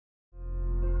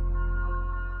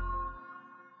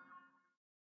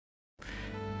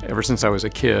Ever since I was a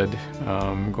kid,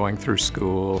 going through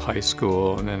school, high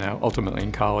school, and then ultimately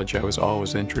in college, I was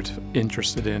always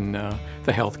interested in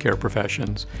the healthcare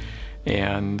professions.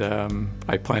 And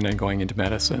I planned on going into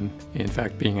medicine, in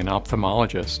fact, being an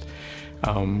ophthalmologist.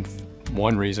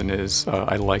 One reason is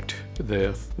I liked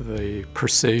the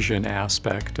precision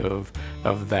aspect of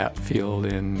that field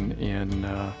in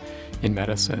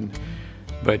medicine.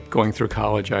 But going through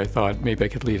college, I thought maybe I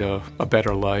could lead a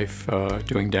better life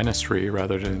doing dentistry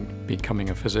rather than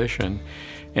becoming a physician.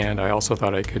 And I also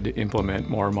thought I could implement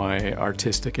more of my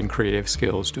artistic and creative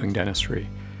skills doing dentistry.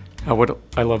 What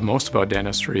I love most about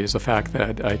dentistry is the fact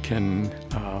that I can,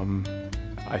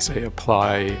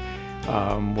 apply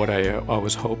what I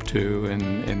always hope to,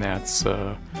 and that's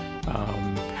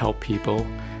help people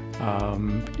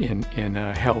in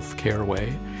a healthcare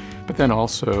way, but then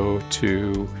also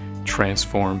to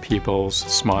transform people's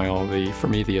smile. For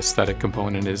me, the aesthetic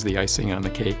component is the icing on the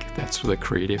cake. That's the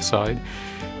creative side.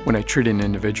 When I treat an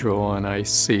individual and I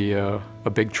see a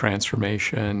big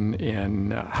transformation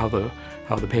in how the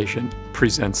patient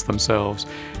presents themselves,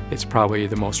 it's probably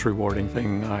the most rewarding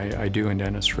thing I do in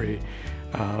dentistry,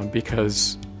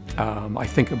 because I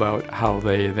think about how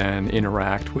they then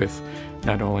interact with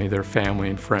not only their family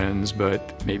and friends,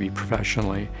 but maybe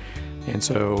professionally. And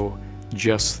so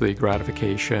just the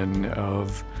gratification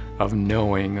of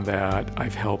knowing that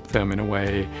I've helped them in a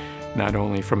way, not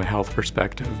only from a health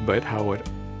perspective, but how it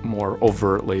more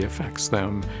overtly affects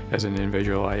them as an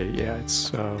individual.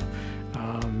 It's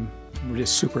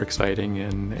just super exciting,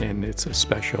 and it's a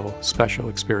special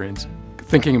experience.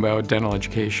 Thinking about dental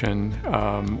education,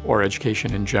 or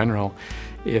education in general,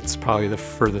 it's probably the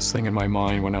furthest thing in my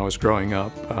mind. When I was growing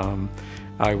up,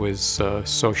 I was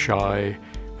so shy.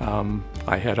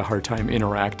 I had a hard time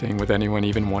interacting with anyone,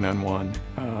 even one-on-one.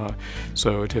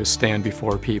 So to stand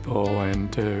before people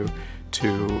and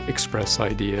to express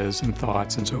ideas and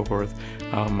thoughts and so forth,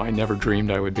 I never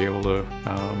dreamed I would be able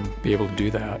to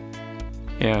do that.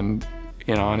 And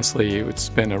honestly, it's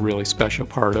been a really special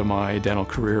part of my dental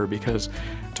career, because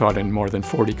I taught in more than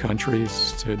 40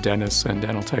 countries to dentists and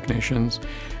dental technicians,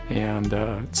 and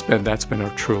that's been a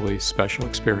truly special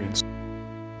experience.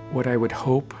 What I would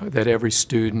hope that every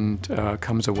student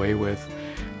comes away with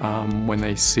when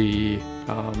they see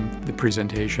the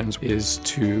presentations is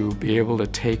to be able to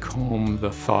take home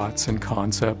the thoughts and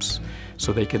concepts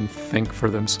so they can think for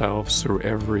themselves through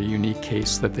every unique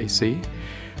case that they see.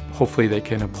 Hopefully they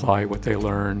can apply what they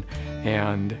learn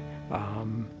and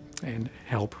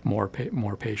help more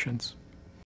patients.